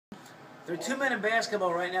There are two men in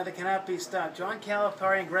basketball right now that cannot be stopped, John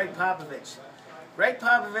Calipari and Greg Popovich. Greg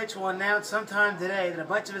Popovich will announce sometime today that a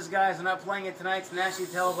bunch of his guys are not playing in tonight's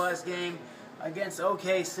nationally televised game against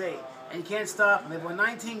OKC. And you can't stop them. They've won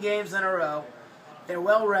 19 games in a row. They're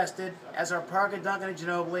well rested, as are Parker, Duncan, and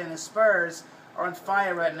Ginobili, and the Spurs are on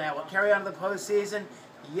fire right now. Will it carry on to the postseason?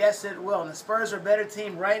 Yes, it will. And the Spurs are a better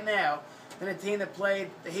team right now than a team that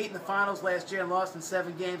played the Heat in the finals last year and lost in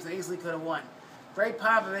 7 games and easily could have won. Greg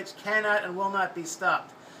Popovich cannot and will not be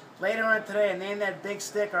stopped. Later on today, I named that big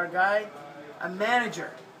stick our guy, a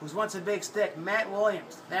manager who's once a big stick, Matt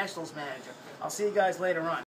Williams, Nationals manager. I'll see you guys later on.